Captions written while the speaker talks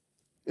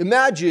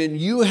Imagine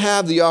you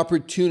have the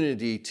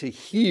opportunity to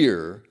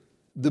hear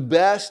the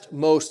best,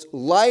 most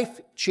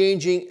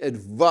life-changing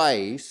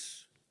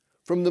advice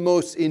from the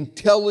most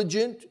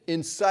intelligent,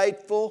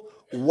 insightful,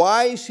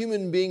 wise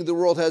human being the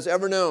world has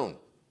ever known.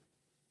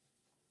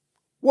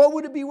 What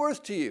would it be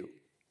worth to you?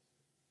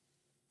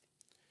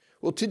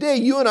 Well, today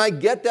you and I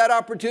get that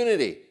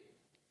opportunity.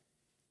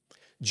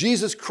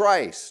 Jesus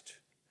Christ,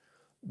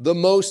 the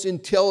most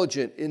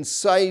intelligent,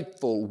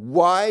 insightful,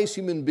 wise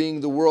human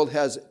being the world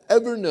has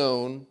ever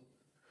known,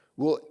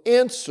 will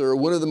answer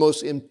one of the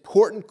most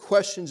important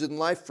questions in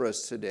life for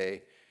us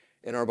today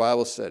in our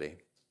Bible study.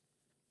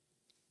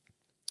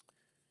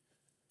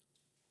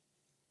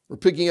 We're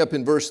picking up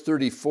in verse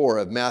 34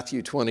 of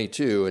Matthew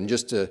 22, and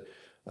just to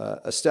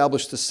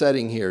establish the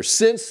setting here.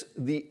 Since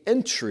the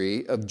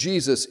entry of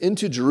Jesus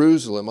into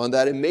Jerusalem on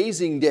that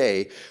amazing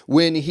day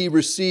when he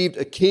received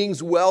a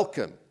king's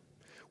welcome,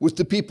 with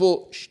the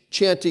people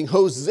chanting,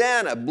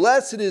 "Hosanna,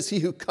 blessed is he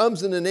who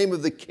comes in the name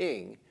of the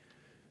king."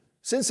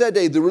 Since that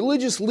day, the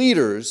religious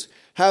leaders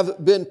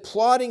have been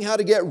plotting how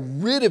to get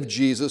rid of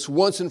Jesus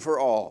once and for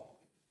all.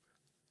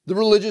 The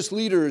religious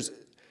leaders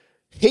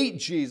hate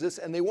Jesus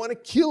and they want to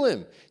kill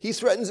him. He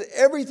threatens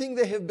everything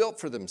they have built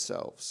for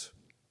themselves.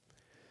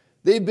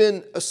 They've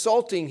been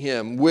assaulting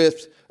him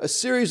with a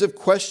series of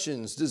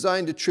questions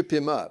designed to trip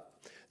him up.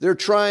 They're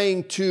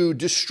trying to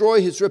destroy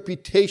his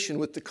reputation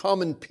with the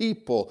common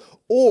people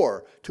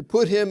or to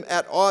put him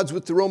at odds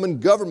with the Roman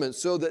government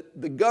so that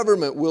the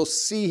government will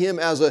see him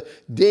as a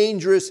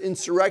dangerous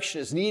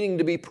insurrectionist needing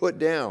to be put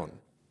down.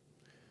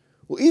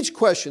 Well, each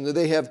question that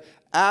they have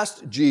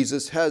asked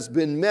Jesus has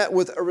been met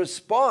with a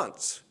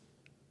response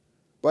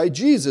by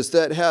Jesus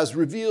that has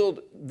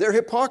revealed their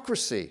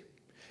hypocrisy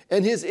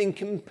and his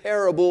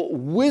incomparable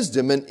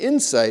wisdom and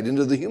insight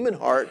into the human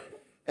heart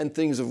and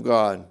things of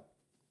God.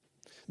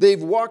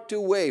 They've walked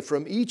away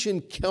from each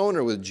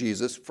encounter with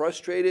Jesus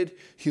frustrated,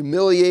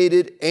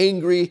 humiliated,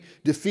 angry,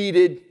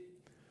 defeated.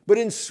 But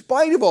in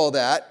spite of all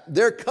that,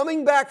 they're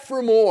coming back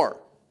for more.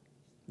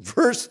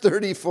 Verse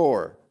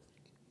 34.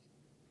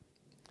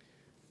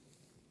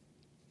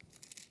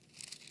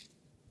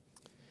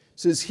 It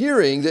says,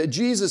 hearing that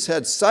Jesus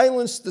had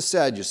silenced the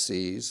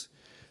Sadducees,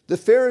 the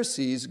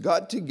Pharisees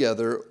got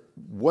together.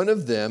 One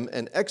of them,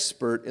 an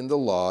expert in the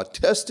law,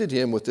 tested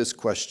him with this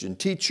question,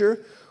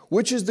 "Teacher,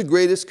 which is the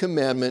greatest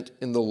commandment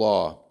in the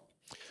law?"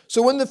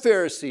 So when the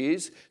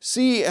Pharisees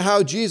see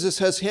how Jesus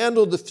has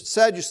handled the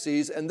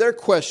Sadducees and their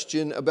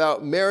question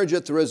about marriage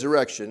at the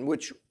resurrection,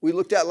 which we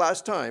looked at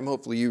last time,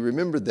 hopefully you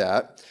remembered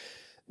that,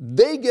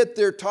 they get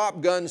their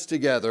top guns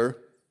together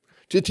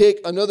to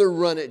take another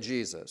run at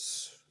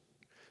Jesus.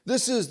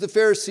 This is the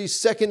Pharisees'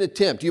 second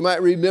attempt. You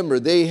might remember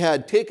they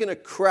had taken a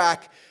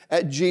crack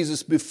at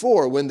Jesus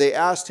before when they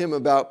asked him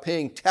about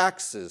paying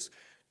taxes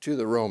to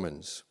the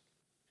Romans.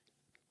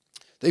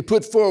 They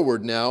put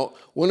forward now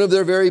one of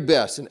their very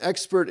best, an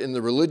expert in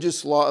the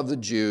religious law of the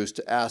Jews,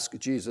 to ask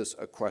Jesus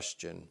a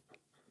question.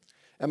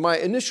 And my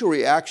initial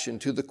reaction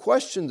to the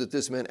question that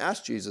this man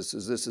asked Jesus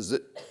is this, is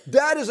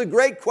that is a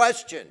great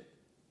question.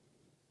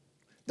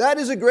 That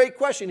is a great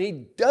question. He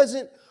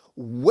doesn't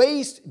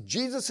waste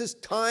Jesus'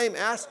 time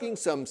asking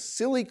some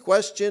silly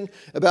question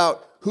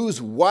about whose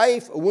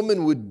wife a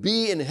woman would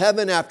be in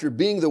heaven after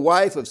being the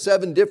wife of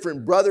 7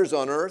 different brothers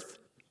on earth.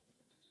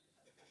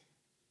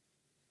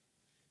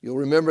 You'll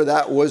remember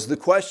that was the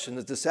question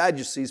that the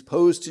Sadducees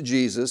posed to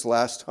Jesus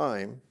last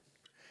time.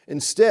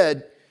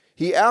 Instead,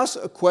 he asks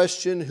a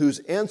question whose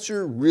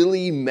answer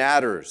really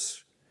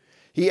matters.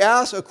 He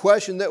asks a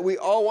question that we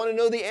all want to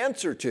know the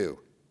answer to.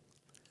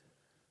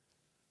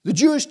 The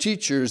Jewish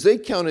teachers, they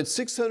counted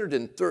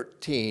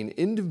 613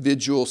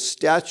 individual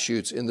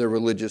statutes in their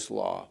religious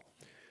law,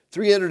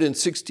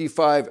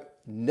 365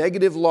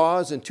 negative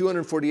laws and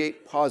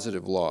 248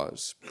 positive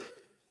laws.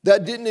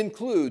 That didn't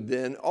include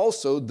then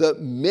also the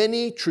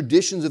many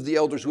traditions of the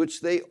elders,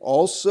 which they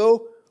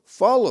also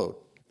followed.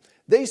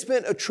 They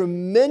spent a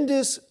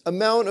tremendous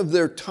amount of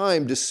their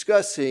time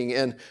discussing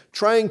and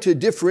trying to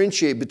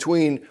differentiate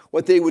between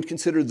what they would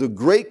consider the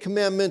great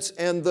commandments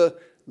and the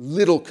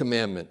little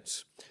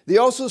commandments. They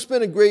also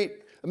spent a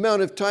great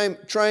amount of time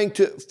trying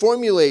to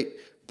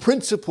formulate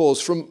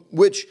principles from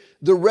which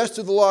the rest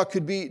of the law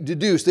could be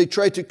deduced. They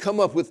tried to come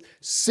up with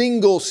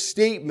single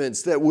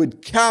statements that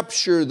would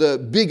capture the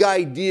big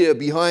idea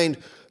behind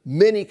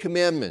many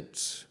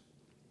commandments.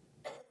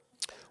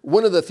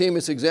 One of the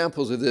famous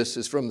examples of this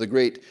is from the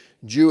great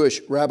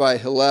Jewish Rabbi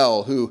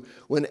Hillel, who,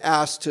 when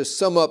asked to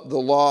sum up the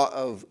law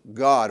of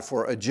God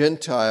for a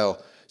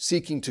Gentile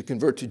seeking to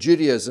convert to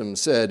Judaism,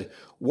 said,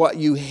 "What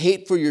you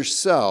hate for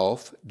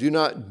yourself, do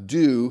not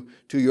do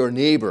to your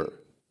neighbor.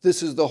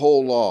 This is the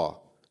whole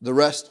law. The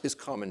rest is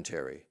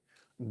commentary.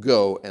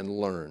 Go and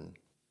learn."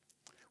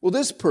 Well,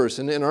 this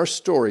person in our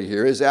story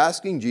here is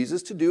asking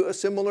Jesus to do a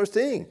similar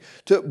thing,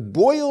 to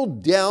boil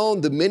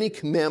down the many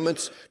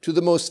commandments to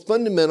the most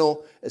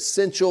fundamental,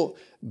 essential,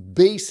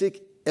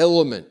 basic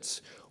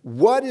elements.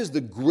 What is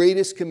the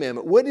greatest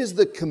commandment? What is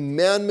the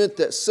commandment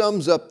that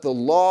sums up the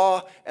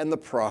law and the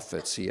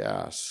prophets, he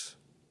asks.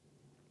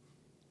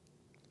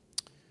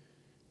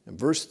 In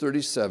verse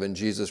 37,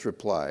 Jesus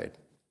replied,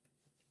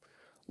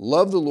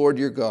 "Love the Lord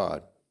your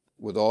God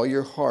with all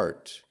your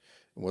heart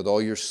and with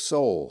all your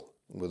soul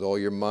and with all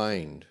your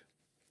mind.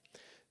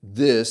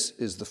 This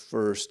is the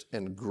first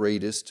and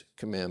greatest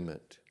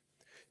commandment."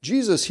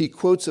 Jesus, he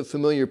quotes a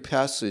familiar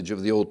passage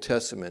of the Old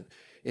Testament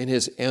in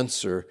his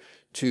answer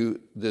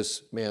to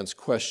this man's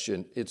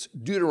question. It's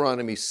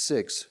Deuteronomy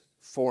 6,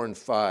 4 and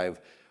 5,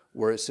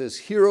 where it says,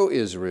 "Hear, O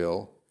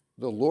Israel,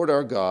 the Lord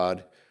our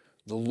God,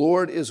 the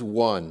Lord is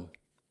one.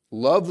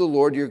 Love the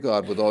Lord your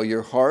God with all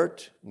your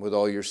heart, and with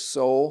all your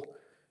soul,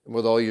 and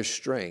with all your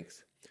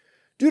strength."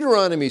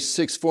 Deuteronomy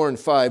 6, 4 and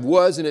 5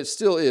 was, and it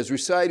still is,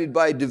 recited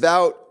by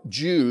devout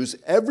Jews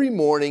every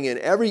morning and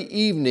every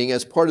evening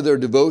as part of their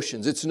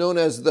devotions. It's known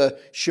as the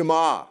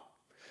Shema.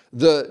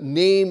 The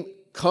name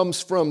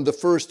comes from the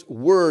first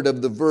word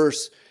of the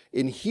verse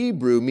in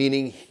Hebrew,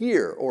 meaning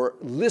hear or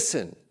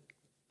listen.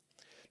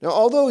 Now,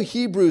 although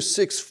Hebrews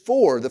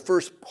 6:4, the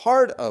first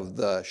part of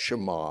the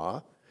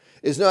Shema,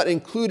 is not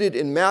included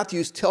in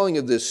Matthew's telling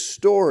of this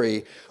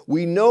story,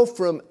 we know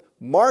from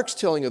Mark's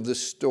telling of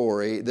this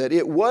story that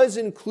it was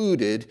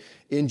included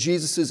in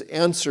Jesus'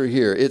 answer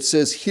here. It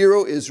says, "Hear,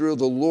 O Israel,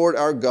 the Lord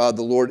our God,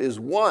 the Lord is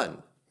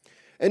one."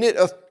 And it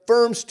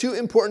affirms two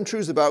important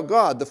truths about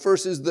God. The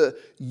first is the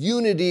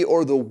unity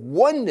or the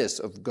oneness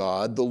of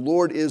God. The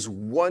Lord is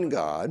one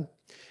God.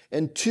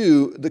 And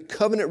two, the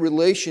covenant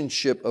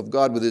relationship of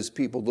God with his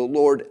people, the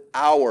Lord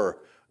our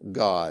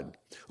God.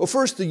 Well,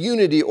 first, the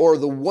unity or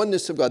the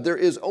oneness of God. There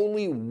is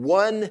only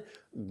one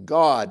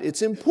God.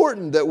 It's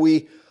important that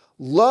we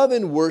love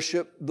and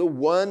worship the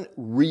one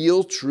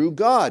real true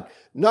God.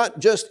 Not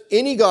just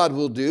any God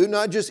will do,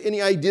 not just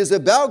any ideas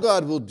about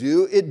God will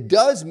do. It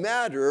does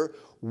matter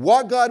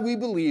what God we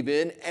believe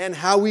in and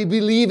how we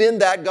believe in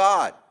that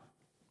God.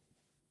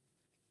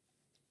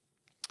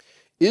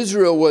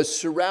 Israel was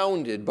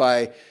surrounded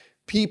by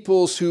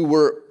peoples who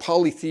were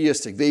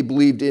polytheistic. They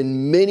believed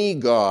in many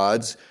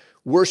gods,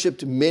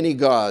 worshiped many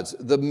gods.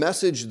 The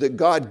message that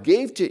God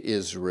gave to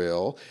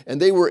Israel, and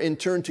they were in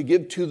turn to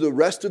give to the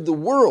rest of the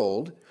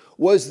world,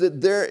 was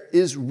that there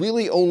is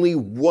really only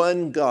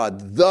one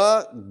God,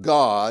 the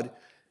God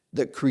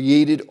that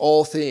created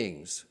all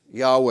things,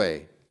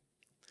 Yahweh.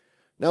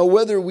 Now,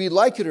 whether we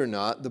like it or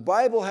not, the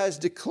Bible has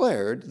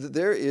declared that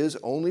there is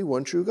only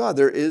one true God.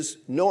 There is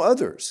no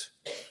others.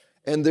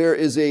 And there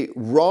is a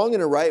wrong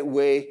and a right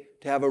way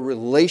to have a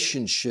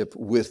relationship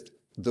with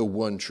the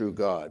one true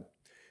God.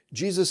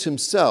 Jesus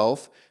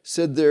himself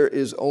said there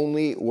is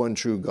only one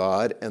true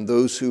God, and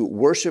those who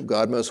worship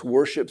God must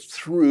worship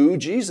through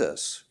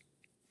Jesus.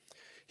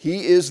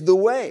 He is the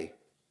way,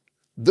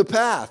 the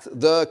path,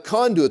 the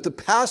conduit, the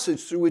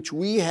passage through which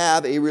we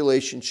have a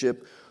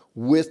relationship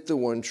with the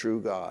one true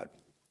God.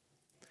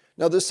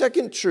 Now, the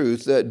second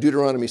truth that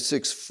Deuteronomy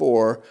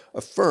 6:4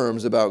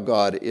 affirms about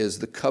God is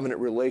the covenant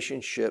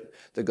relationship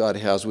that God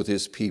has with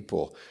his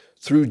people.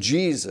 Through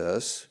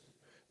Jesus,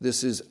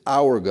 this is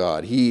our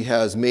God. He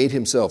has made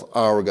himself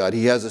our God.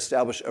 He has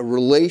established a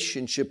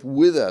relationship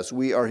with us.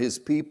 We are his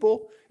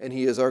people, and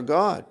he is our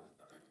God.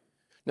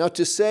 Now,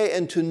 to say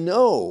and to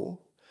know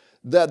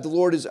that the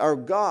Lord is our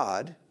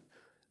God,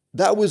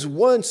 that was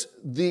once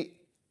the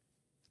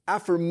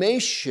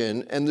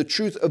affirmation and the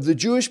truth of the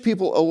Jewish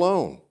people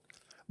alone.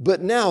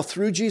 But now,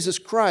 through Jesus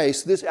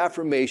Christ, this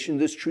affirmation,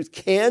 this truth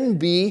can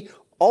be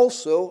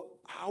also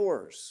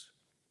ours.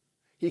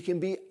 He can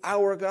be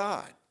our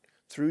God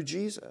through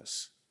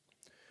Jesus.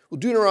 Well,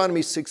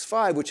 Deuteronomy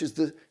 6:5, which is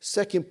the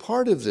second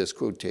part of this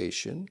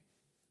quotation,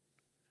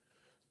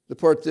 the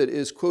part that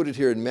is quoted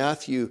here in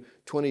Matthew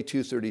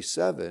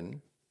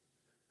 22:37,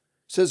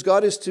 says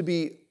God is to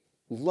be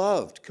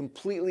loved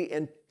completely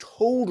and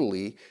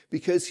totally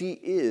because he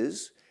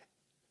is,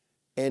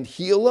 and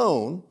he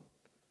alone,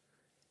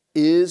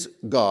 is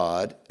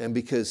God, and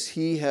because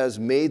he has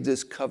made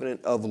this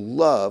covenant of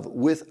love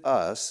with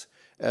us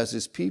as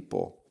his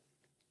people.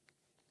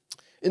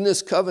 In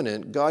this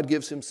covenant, God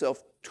gives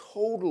himself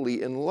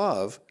totally in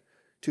love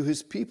to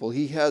his people.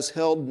 He has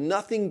held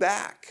nothing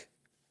back.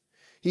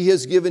 He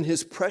has given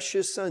his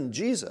precious son,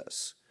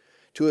 Jesus,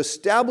 to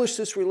establish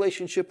this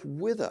relationship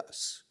with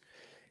us.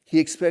 He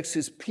expects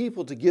his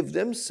people to give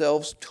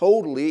themselves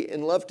totally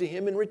in love to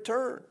him in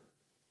return.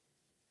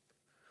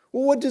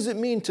 Well, what does it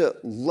mean to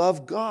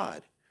love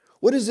God?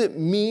 What does it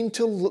mean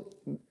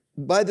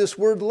by this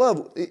word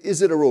love?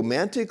 Is it a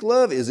romantic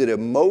love? Is it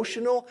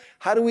emotional?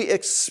 How do we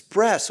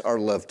express our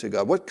love to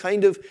God? What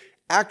kind of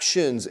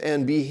actions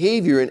and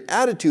behavior and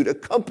attitude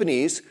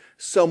accompanies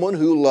someone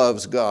who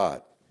loves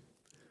God?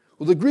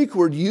 Well, the Greek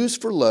word used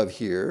for love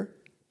here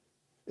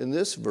in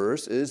this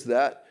verse is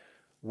that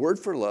word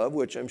for love,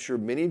 which I'm sure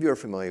many of you are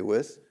familiar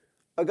with,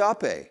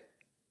 agape,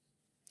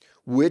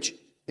 which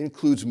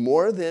includes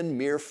more than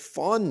mere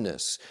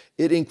fondness.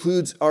 It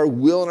includes our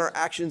will and our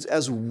actions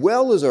as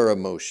well as our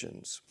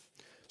emotions.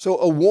 So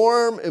a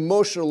warm,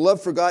 emotional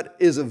love for God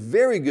is a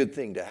very good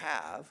thing to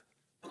have.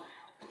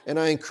 And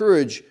I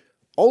encourage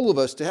all of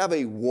us to have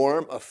a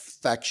warm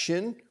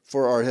affection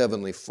for our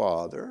Heavenly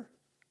Father.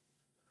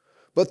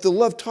 But the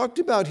love talked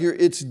about here,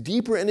 it's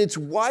deeper and it's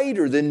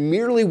wider than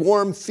merely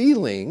warm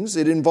feelings.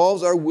 It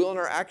involves our will and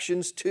our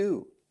actions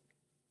too.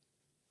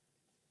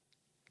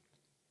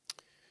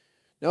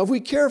 Now, if we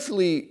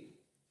carefully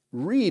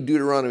read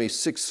Deuteronomy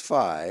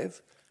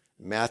 6:5,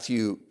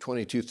 Matthew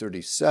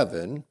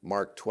 22:37,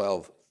 Mark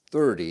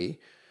 12:30,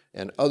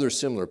 and other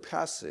similar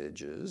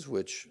passages,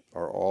 which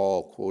are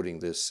all quoting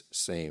this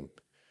same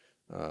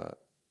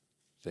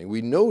thing,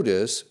 we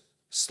notice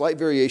slight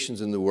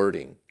variations in the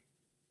wording.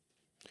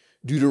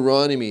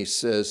 Deuteronomy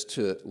says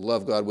to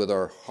love God with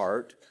our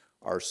heart,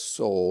 our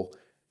soul,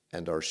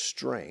 and our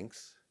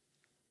strength.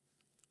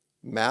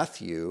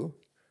 Matthew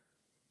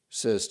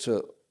says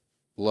to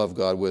love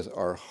God with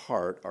our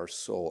heart, our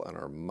soul, and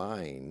our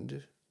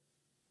mind.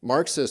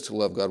 Mark says to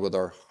love God with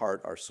our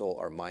heart, our soul,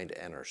 our mind,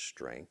 and our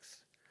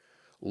strength.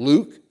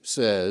 Luke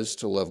says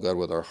to love God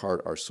with our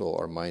heart, our soul,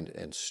 our mind,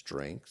 and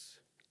strength.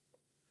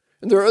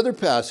 And there are other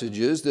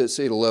passages that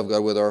say to love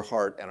God with our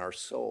heart and our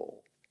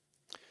soul.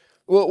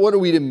 Well, what are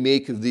we to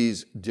make of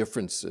these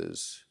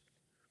differences?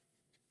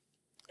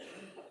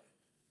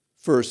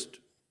 First,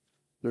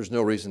 there's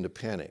no reason to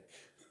panic.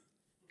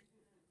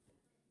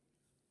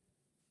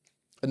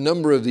 A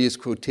number of these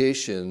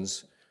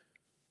quotations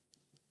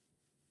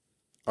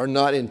are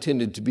not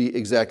intended to be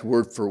exact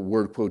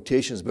word-for-word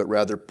quotations, but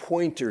rather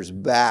pointers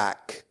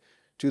back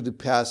to the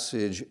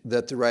passage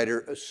that the writer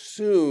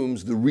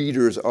assumes the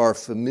readers are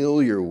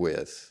familiar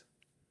with.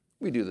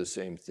 We do the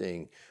same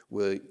thing.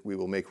 We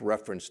will make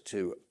reference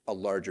to a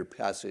larger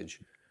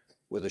passage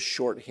with a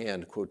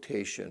shorthand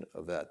quotation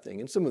of that thing.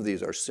 And some of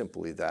these are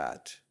simply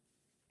that.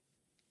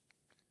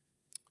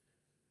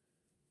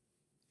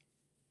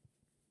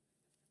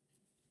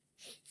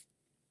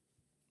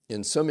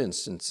 In some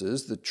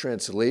instances, the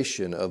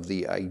translation of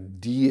the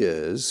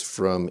ideas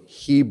from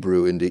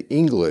Hebrew into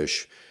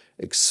English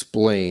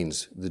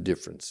explains the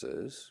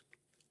differences.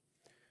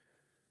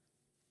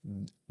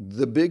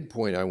 The big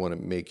point I want to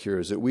make here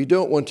is that we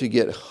don't want to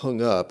get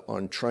hung up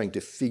on trying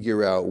to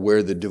figure out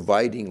where the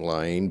dividing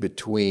line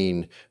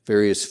between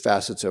various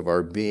facets of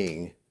our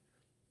being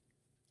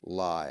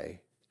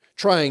lie.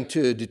 Trying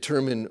to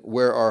determine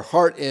where our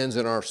heart ends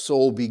and our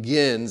soul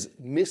begins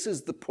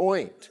misses the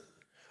point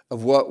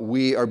of what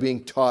we are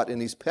being taught in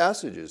these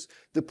passages.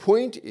 The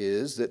point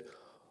is that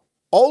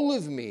all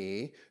of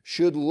me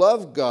should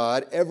love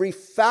God, every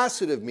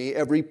facet of me,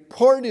 every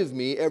part of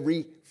me,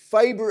 every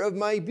fiber of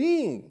my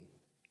being.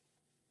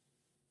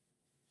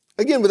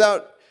 Again,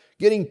 without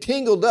getting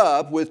tangled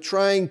up with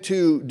trying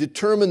to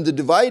determine the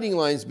dividing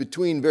lines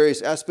between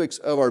various aspects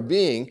of our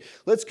being,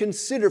 let's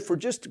consider for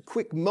just a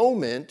quick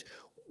moment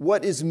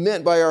what is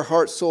meant by our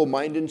heart, soul,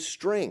 mind, and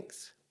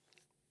strength.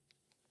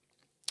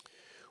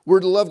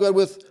 We're to love God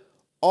with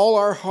all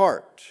our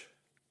heart.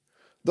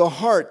 The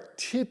heart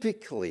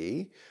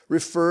typically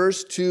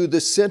refers to the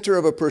center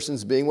of a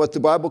person's being, what the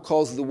Bible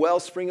calls the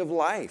wellspring of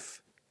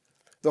life.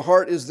 The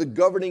heart is the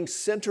governing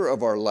center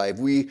of our life.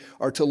 We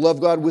are to love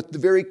God with the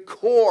very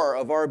core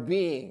of our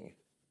being.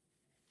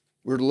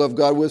 We're to love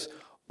God with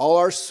all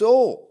our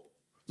soul.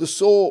 The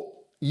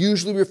soul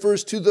usually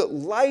refers to the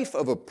life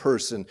of a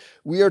person.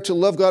 We are to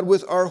love God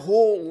with our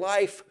whole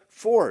life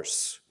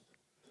force.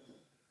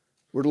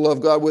 We're to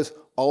love God with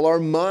all our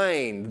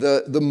mind.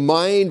 The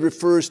mind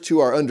refers to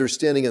our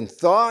understanding and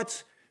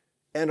thoughts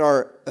and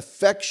our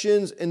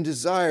affections and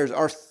desires.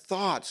 Our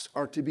thoughts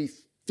are to be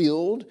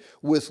filled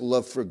with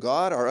love for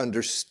God. Our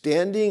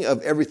understanding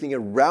of everything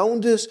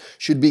around us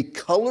should be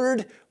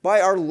colored by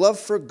our love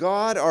for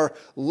God. Our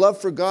love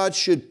for God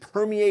should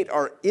permeate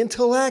our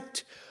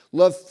intellect.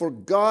 Love for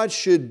God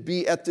should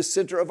be at the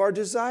center of our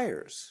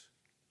desires.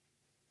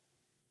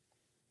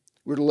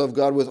 We're to love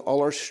God with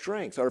all our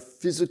strength. Our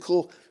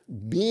physical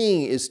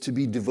being is to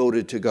be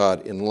devoted to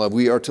God in love.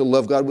 We are to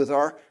love God with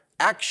our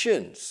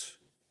actions.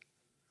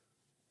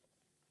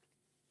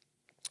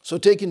 So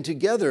taken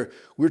together,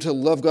 we're to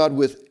love God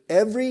with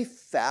every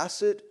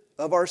facet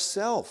of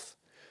ourself.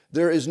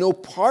 There is no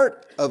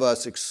part of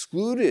us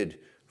excluded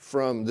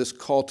from this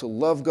call to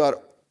love God.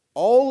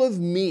 All of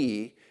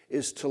me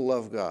is to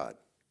love God.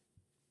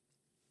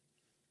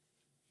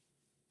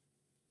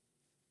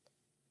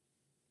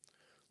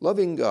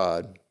 Loving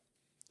God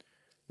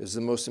is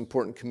the most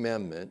important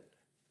commandment,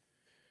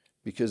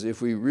 because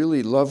if we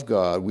really love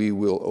God, we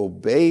will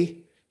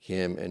obey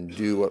Him and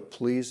do what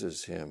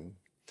pleases Him.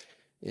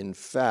 In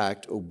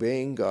fact,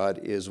 obeying God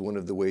is one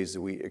of the ways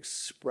that we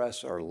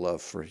express our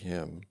love for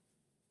Him.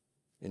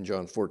 In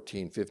John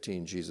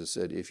 14:15, Jesus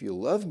said, "If you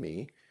love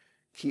me,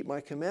 keep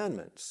my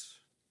commandments."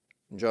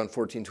 In John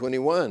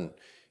 14:21,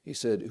 He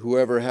said,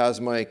 "Whoever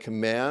has my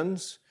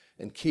commands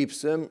and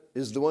keeps them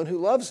is the one who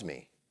loves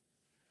me."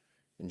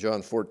 In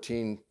John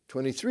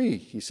 14:23,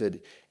 He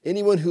said,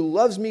 "Anyone who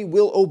loves me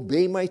will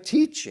obey my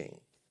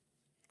teaching."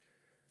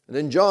 And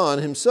then John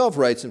himself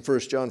writes in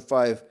 1 John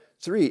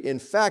 5:3, "In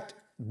fact,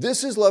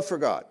 this is love for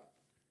God,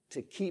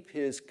 to keep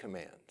His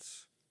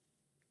commands."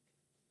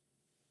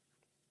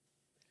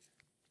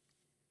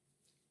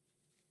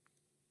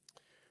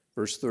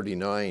 Verse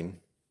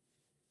 39,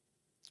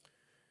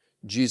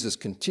 Jesus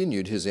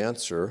continued His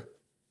answer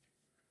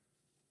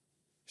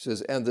He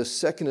says, and the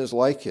second is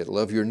like it,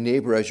 love your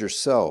neighbor as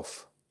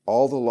yourself.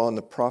 All the law and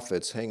the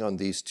prophets hang on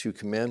these two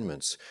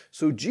commandments.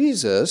 So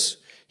Jesus,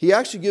 he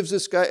actually gives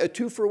this guy a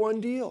 2-for-1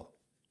 deal.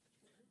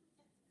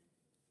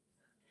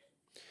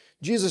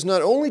 Jesus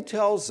not only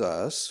tells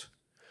us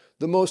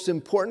the most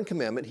important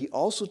commandment, he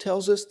also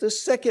tells us the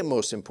second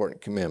most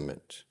important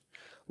commandment.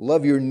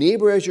 Love your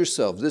neighbor as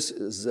yourself. This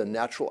is a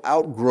natural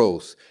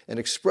outgrowth, an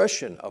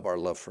expression of our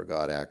love for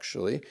God,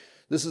 actually.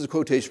 This is a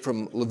quotation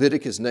from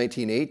Leviticus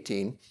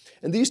 19:18.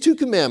 And these two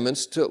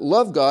commandments, to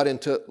love God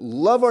and to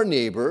love our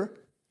neighbor,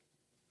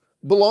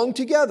 belong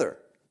together.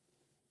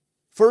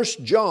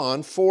 1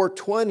 John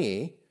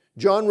 4:20,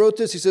 John wrote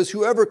this. He says,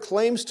 whoever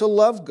claims to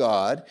love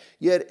God,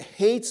 yet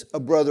hates a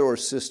brother or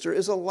sister,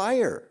 is a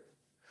liar.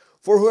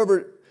 For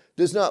whoever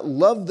does not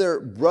love their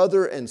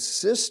brother and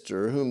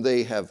sister whom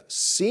they have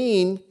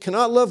seen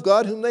cannot love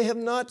God whom they have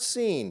not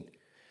seen.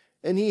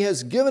 And he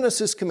has given us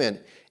this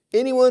command.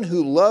 Anyone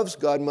who loves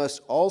God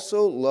must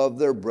also love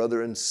their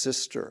brother and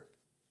sister.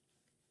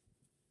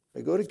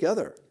 They go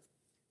together.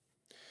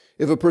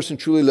 If a person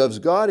truly loves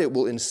God, it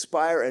will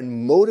inspire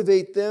and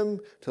motivate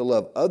them to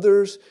love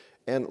others,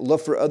 and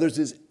love for others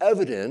is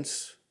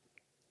evidence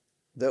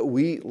that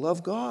we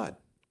love God.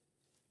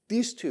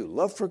 These two,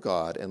 love for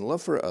God and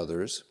love for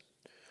others,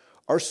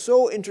 are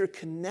so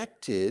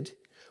interconnected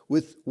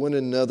with one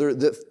another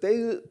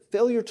that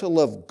failure to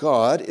love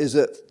God is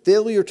a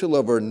failure to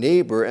love our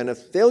neighbor, and a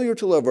failure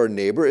to love our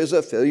neighbor is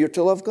a failure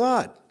to love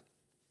God.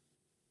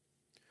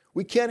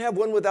 We can't have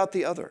one without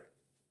the other.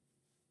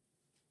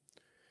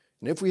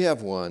 And if we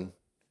have one,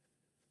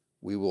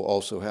 we will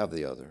also have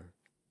the other.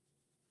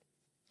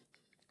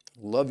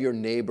 Love your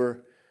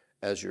neighbor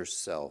as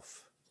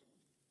yourself.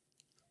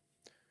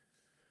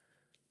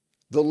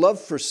 The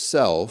love for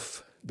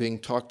self being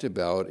talked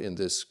about in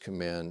this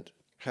command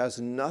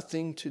has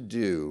nothing to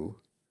do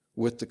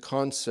with the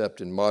concept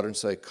in modern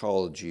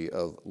psychology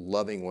of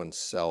loving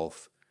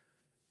oneself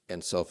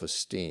and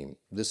self-esteem.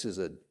 This is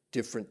a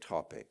different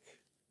topic.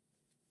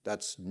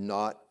 That's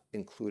not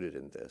included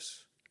in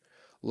this.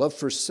 Love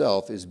for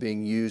self is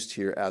being used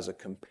here as a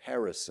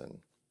comparison.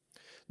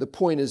 The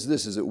point is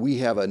this, is that we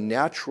have a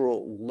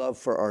natural love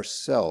for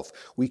ourselves.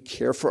 We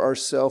care for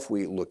ourselves.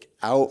 We look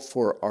out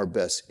for our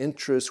best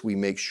interests. We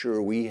make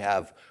sure we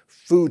have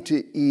food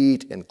to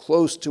eat and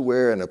clothes to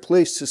wear and a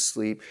place to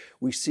sleep.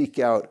 We seek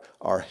out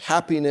our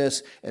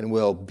happiness and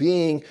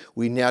well-being.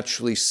 We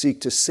naturally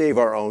seek to save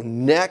our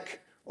own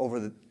neck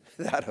over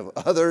that of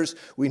others.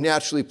 We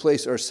naturally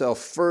place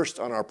ourselves first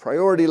on our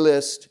priority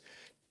list.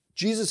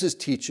 Jesus is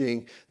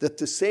teaching that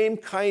the same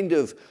kind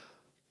of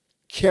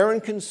care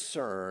and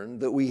concern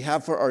that we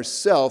have for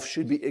ourselves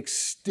should be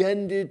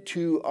extended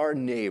to our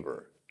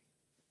neighbor.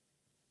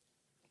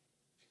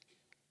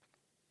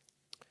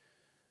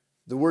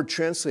 The word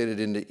translated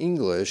into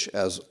English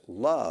as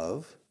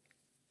love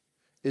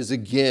is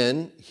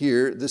again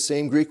here the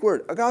same Greek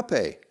word,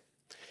 agape.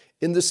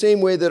 In the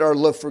same way that our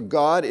love for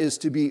God is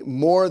to be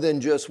more than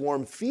just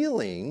warm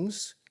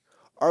feelings,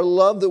 our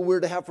love that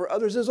we're to have for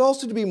others is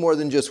also to be more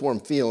than just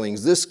warm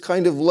feelings. This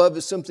kind of love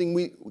is something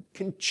we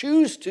can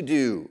choose to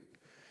do,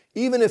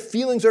 even if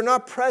feelings are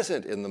not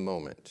present in the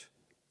moment.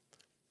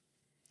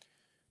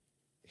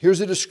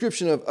 Here's a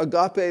description of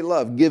agape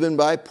love given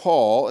by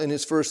Paul in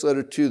his first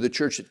letter to the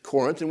church at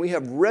Corinth. And we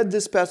have read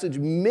this passage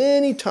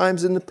many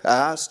times in the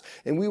past,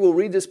 and we will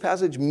read this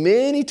passage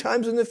many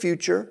times in the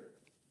future.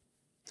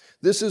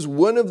 This is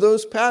one of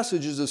those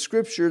passages of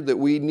Scripture that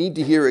we need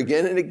to hear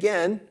again and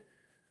again.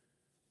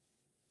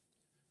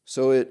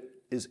 So it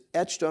is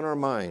etched on our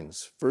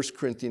minds. 1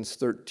 Corinthians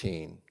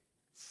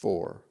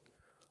 13:4.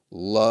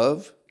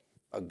 Love,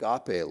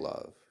 agape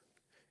love,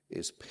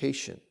 is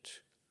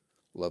patient.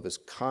 Love is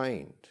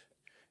kind.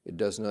 It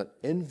does not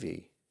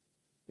envy.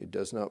 It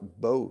does not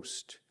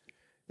boast.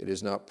 It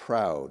is not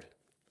proud.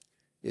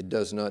 It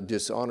does not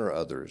dishonor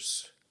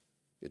others.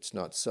 It's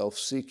not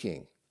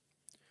self-seeking.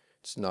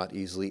 It's not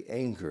easily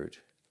angered.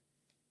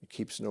 It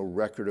keeps no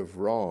record of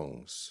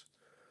wrongs.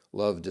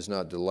 Love does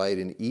not delight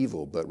in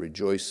evil, but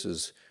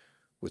rejoices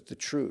with the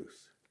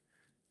truth.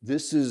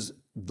 This is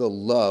the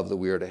love that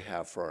we are to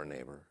have for our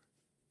neighbor.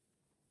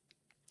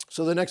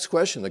 So the next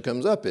question that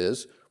comes up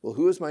is, well,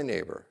 who is my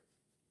neighbor?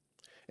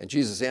 And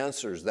Jesus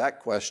answers that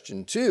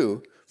question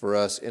too for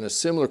us in a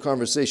similar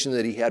conversation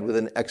that he had with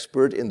an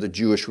expert in the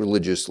Jewish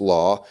religious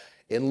law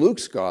in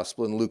Luke's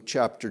gospel, in Luke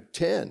chapter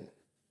 10,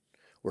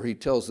 where he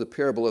tells the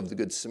parable of the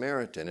Good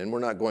Samaritan. And we're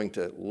not going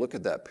to look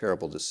at that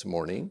parable this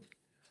morning,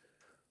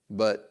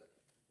 but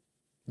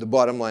the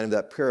bottom line of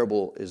that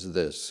parable is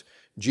this.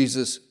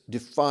 Jesus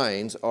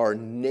defines our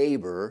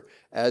neighbor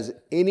as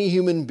any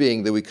human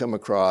being that we come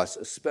across,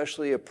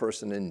 especially a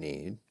person in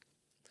need.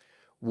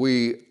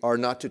 We are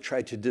not to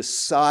try to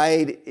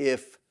decide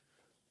if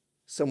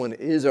someone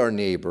is our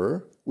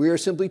neighbor. We are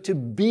simply to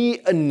be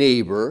a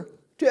neighbor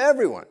to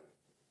everyone.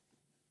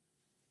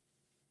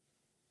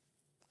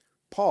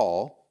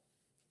 Paul,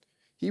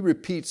 he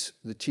repeats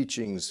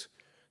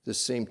the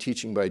same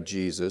teaching by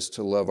Jesus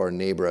to love our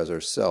neighbor as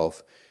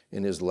ourselves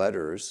in his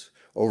letters.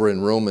 Over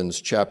in Romans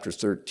chapter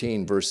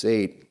 13, verse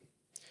 8,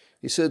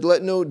 He said,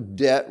 let no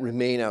debt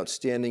remain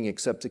outstanding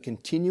except the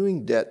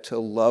continuing debt to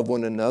love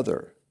one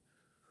another.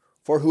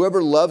 For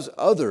whoever loves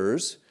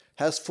others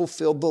has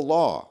fulfilled the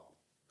law.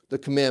 The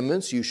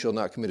commandments, you shall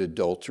not commit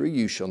adultery,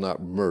 you shall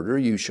not murder,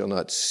 you shall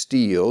not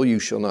steal, you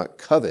shall not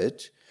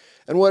covet,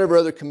 and whatever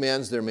other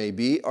commands there may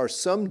be are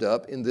summed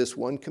up in this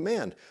one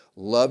command.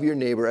 Love your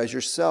neighbor as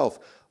yourself.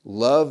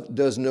 Love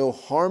does no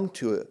harm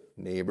to a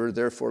neighbor,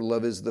 therefore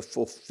love is the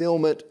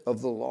fulfillment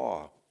of the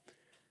law.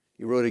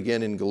 He wrote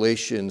again in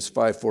Galatians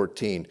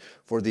 5:14,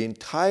 for the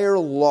entire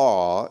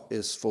law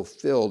is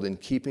fulfilled in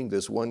keeping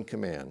this one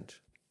command.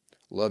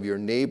 Love your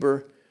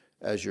neighbor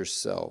as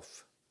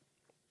yourself.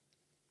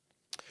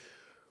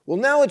 Well,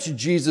 now it's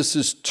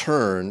Jesus'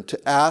 turn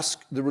to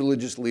ask the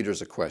religious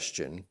leaders a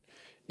question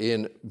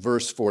in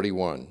verse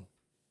 41. It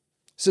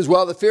says,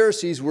 while the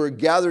Pharisees were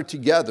gathered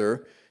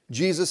together,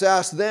 Jesus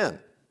asked them,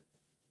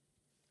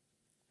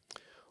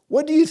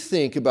 what do you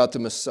think about the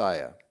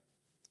Messiah?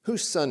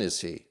 Whose son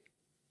is he?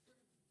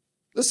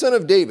 The son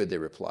of David, they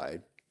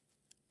replied.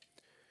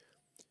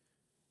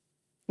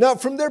 Now,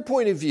 from their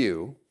point of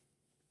view,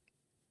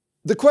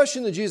 the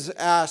question that Jesus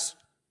asked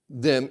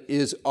them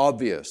is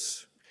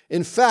obvious.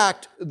 In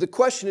fact, the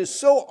question is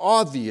so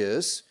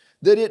obvious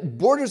that it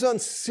borders on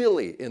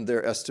silly in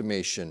their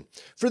estimation.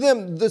 For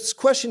them, this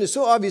question is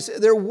so obvious,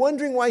 they're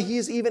wondering why he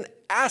is even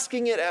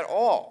asking it at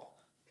all.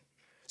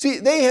 See,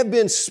 they have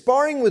been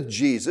sparring with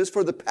Jesus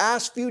for the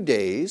past few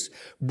days,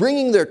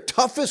 bringing their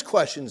toughest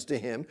questions to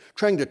him,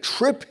 trying to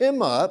trip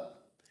him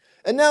up,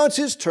 and now it's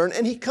his turn,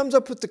 and he comes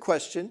up with the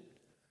question,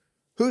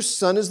 whose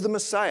son is the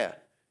Messiah?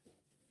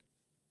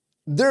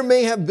 There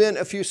may have been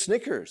a few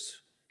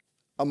snickers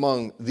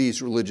among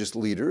these religious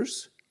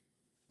leaders.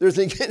 They're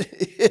thinking,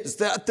 is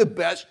that the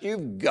best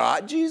you've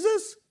got,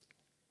 Jesus?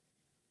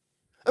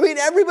 I mean,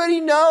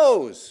 everybody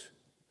knows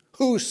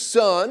whose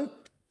son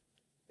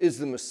is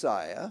the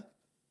Messiah.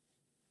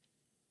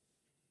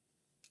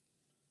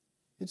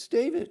 It's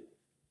David.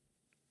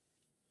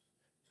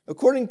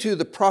 According to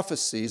the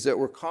prophecies that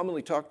were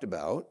commonly talked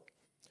about,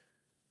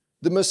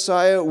 the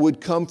Messiah would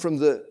come from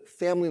the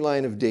family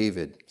line of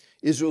David,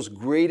 Israel's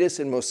greatest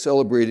and most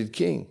celebrated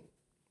king.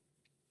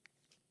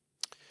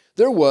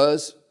 There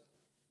was,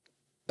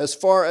 as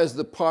far as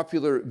the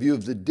popular view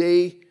of the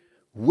day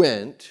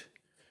went,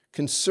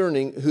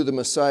 concerning who the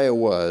Messiah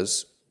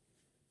was,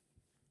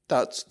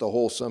 that's the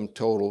whole sum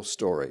total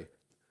story.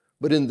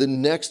 But in the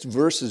next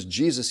verses,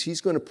 Jesus,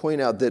 he's going to point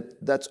out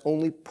that that's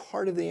only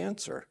part of the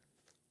answer.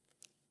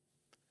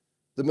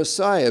 The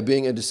Messiah,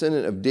 being a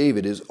descendant of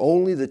David, is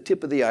only the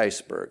tip of the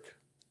iceberg.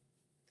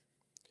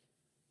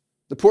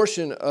 The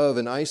portion of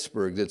an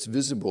iceberg that's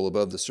visible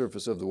above the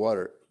surface of the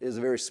water is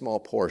a very small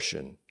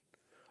portion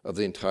of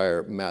the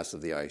entire mass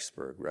of the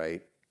iceberg,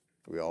 right?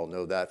 We all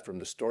know that from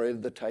the story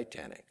of the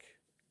Titanic.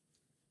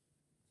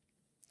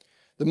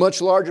 The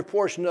much larger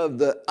portion of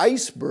the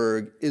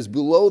iceberg is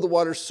below the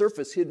water's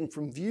surface, hidden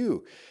from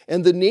view.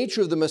 And the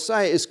nature of the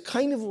Messiah is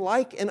kind of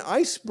like an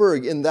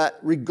iceberg in that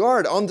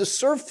regard. On the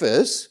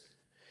surface,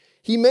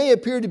 he may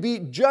appear to be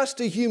just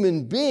a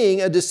human being,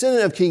 a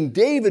descendant of King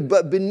David,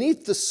 but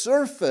beneath the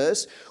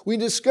surface, we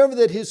discover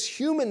that his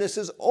humanness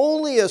is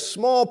only a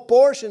small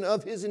portion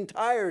of his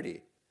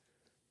entirety.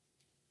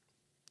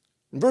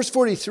 In verse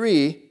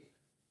 43,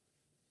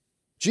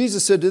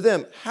 Jesus said to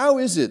them, how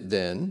is it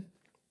then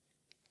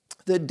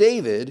that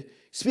David,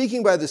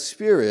 speaking by the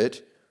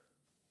Spirit,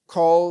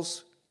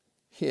 calls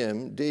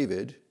him,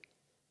 David,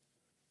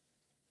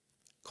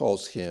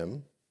 calls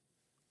him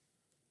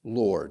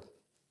Lord?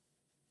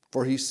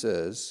 For he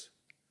says,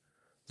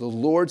 the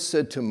Lord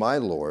said to my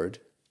Lord,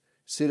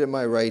 sit at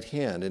my right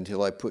hand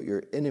until I put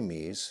your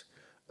enemies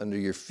under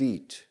your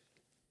feet.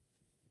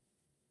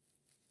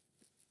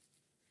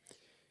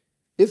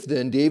 If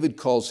then David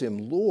calls him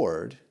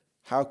Lord,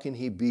 how can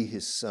he be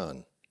his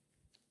son?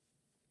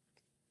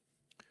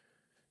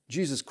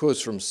 Jesus quotes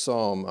from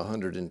Psalm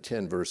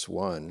 110, verse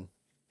 1,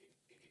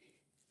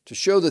 to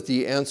show that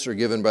the answer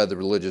given by the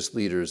religious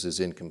leaders is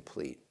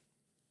incomplete.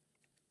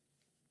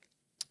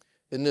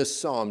 In this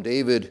psalm,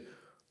 David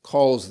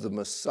calls the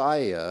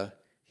Messiah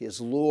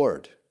his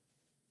Lord.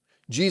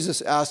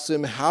 Jesus asks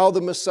him how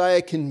the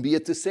Messiah can be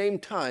at the same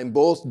time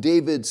both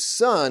David's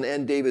son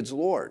and David's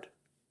Lord.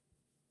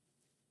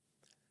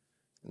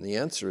 And the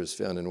answer is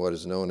found in what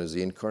is known as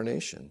the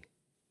incarnation.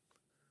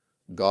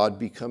 God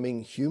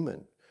becoming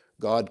human.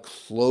 God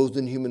clothed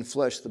in human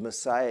flesh. The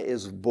Messiah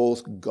is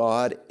both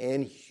God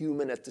and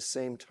human at the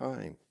same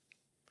time.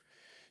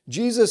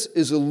 Jesus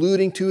is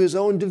alluding to his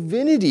own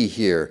divinity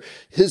here,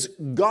 his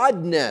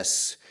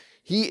godness.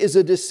 He is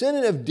a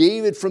descendant of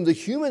David from the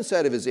human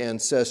side of his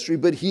ancestry,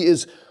 but he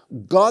is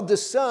God the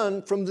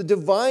Son from the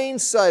divine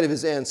side of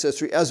his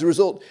ancestry. As a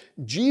result,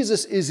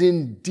 Jesus is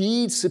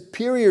indeed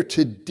superior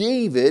to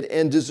David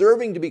and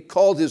deserving to be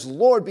called his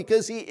Lord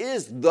because he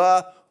is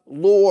the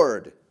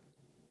Lord.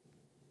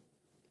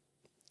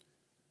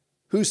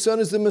 Whose son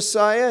is the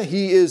Messiah?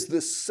 He is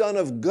the Son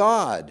of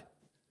God,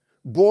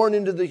 born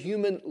into the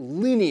human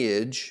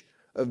lineage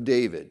of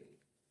David.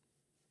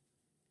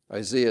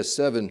 Isaiah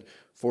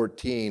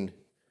 7:14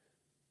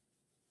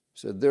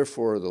 said,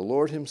 "Therefore the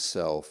Lord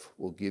himself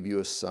will give you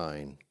a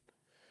sign.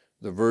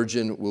 The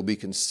virgin will be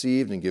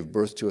conceived and give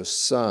birth to a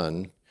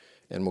son,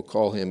 and will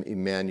call him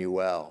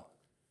Emmanuel,"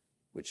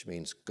 which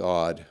means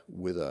God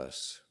with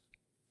us.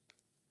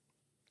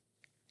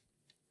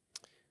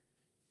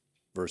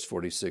 Verse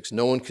 46,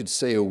 no one could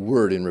say a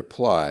word in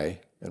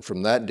reply, and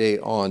from that day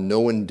on, no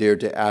one dared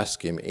to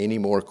ask him any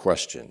more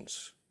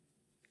questions.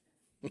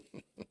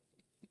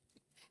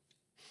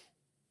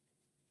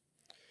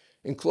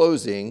 In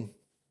closing,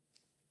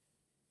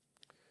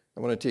 I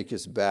want to take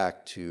us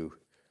back to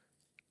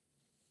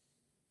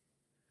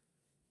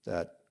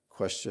that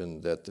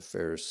question that the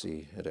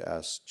Pharisee had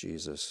asked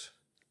Jesus.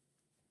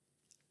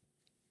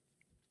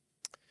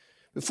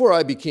 Before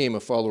I became a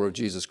follower of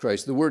Jesus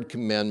Christ, the word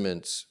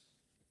commandments,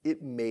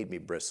 it made me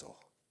bristle.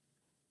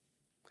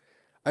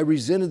 I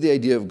resented the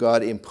idea of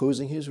God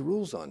imposing his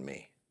rules on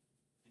me.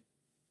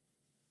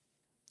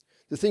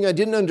 The thing I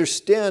didn't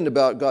understand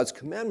about God's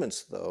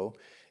commandments, though,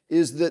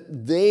 is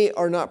that they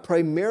are not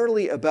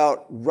primarily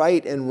about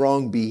right and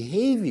wrong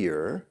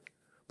behavior,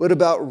 but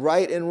about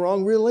right and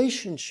wrong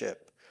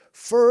relationship.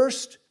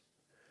 First,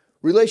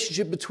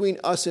 relationship between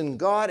us and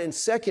God, and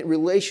second,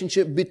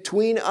 relationship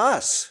between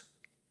us.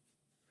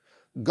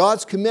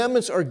 God's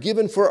commandments are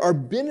given for our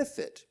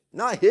benefit,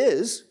 not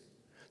his.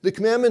 The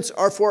commandments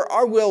are for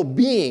our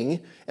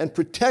well-being and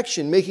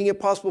protection, making it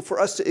possible for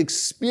us to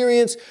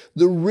experience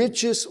the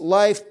richest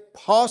life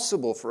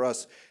possible for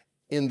us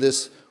in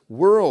this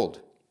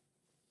world.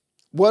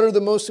 What are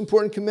the most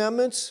important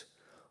commandments?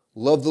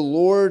 Love the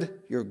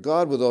Lord your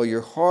God with all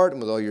your heart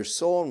and with all your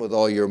soul and with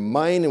all your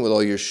mind and with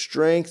all your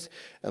strength,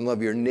 and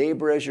love your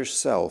neighbor as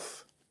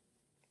yourself.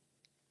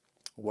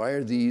 Why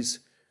are these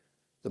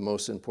the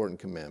most important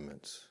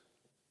commandments?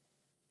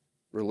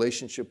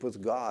 Relationship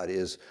with God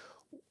is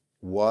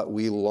what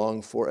we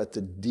long for at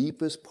the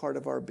deepest part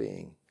of our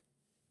being.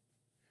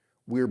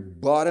 We're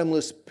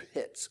bottomless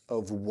pits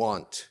of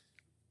want.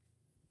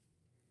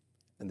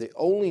 And the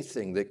only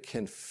thing that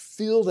can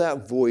fill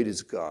that void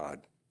is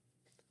God.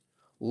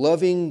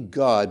 Loving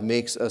God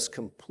makes us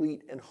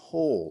complete and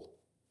whole.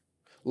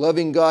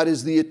 Loving God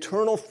is the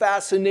eternal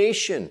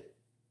fascination.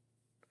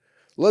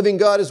 Loving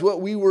God is what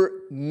we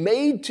were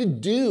made to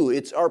do.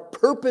 It's our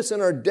purpose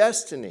and our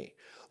destiny.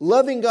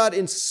 Loving God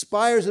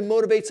inspires and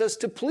motivates us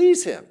to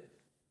please him.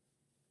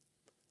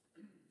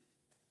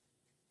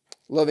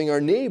 Loving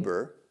our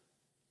neighbor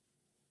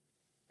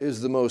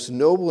is the most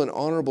noble and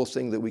honorable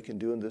thing that we can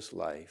do in this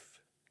life.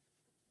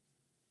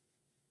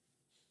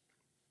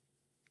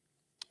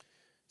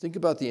 Think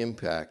about the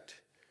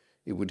impact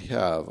it would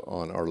have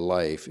on our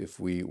life if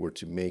we were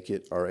to make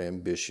it our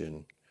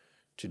ambition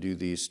to do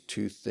these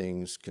two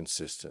things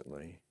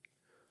consistently: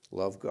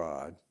 love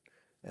God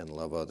and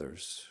love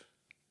others.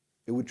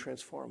 It would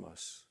transform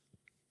us.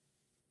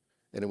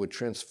 And it would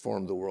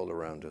transform the world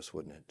around us,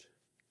 wouldn't it?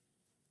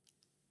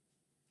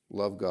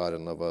 Love God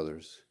and love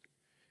others.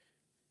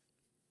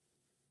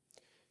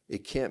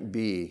 It can't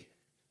be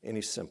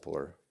any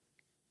simpler.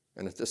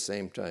 And at the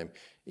same time,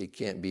 it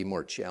can't be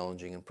more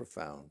challenging and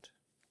profound.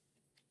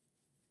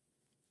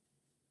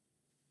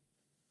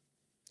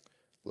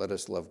 Let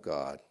us love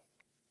God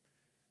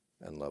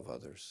and love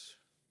others.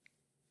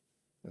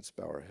 Let's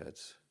bow our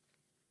heads.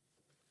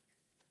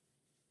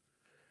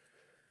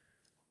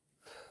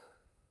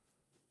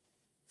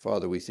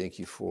 Father, we thank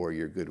you for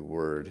your good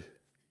word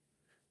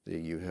that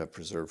you have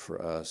preserved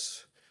for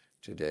us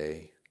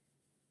today.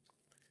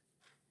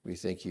 We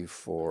thank you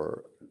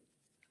for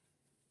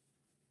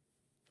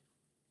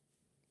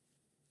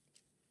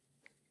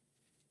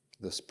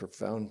this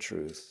profound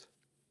truth.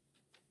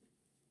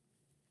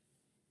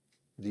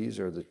 These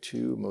are the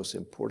two most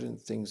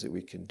important things that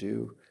we can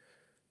do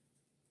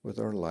with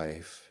our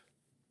life: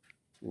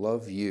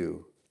 love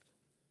you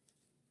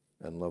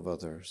and love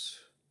others.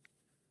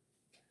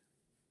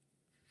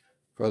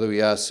 Father,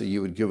 we ask that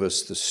you would give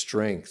us the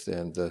strength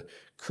and the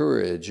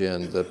courage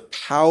and the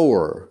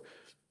power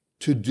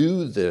to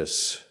do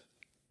this,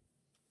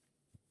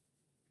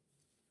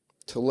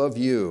 to love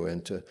you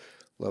and to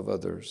love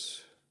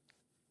others.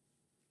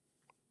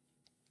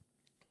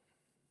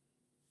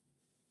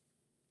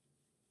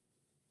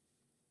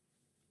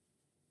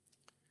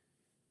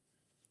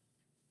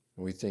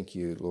 And we thank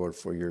you, Lord,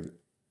 for your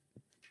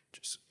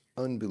just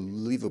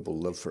unbelievable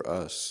love for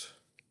us.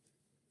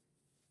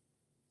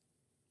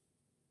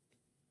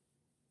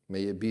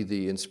 May it be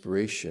the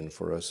inspiration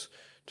for us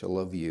to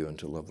love you and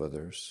to love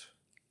others.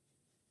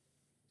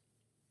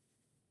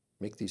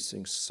 Make these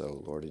things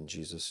so, Lord, in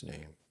Jesus'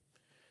 name.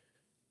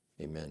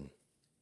 Amen.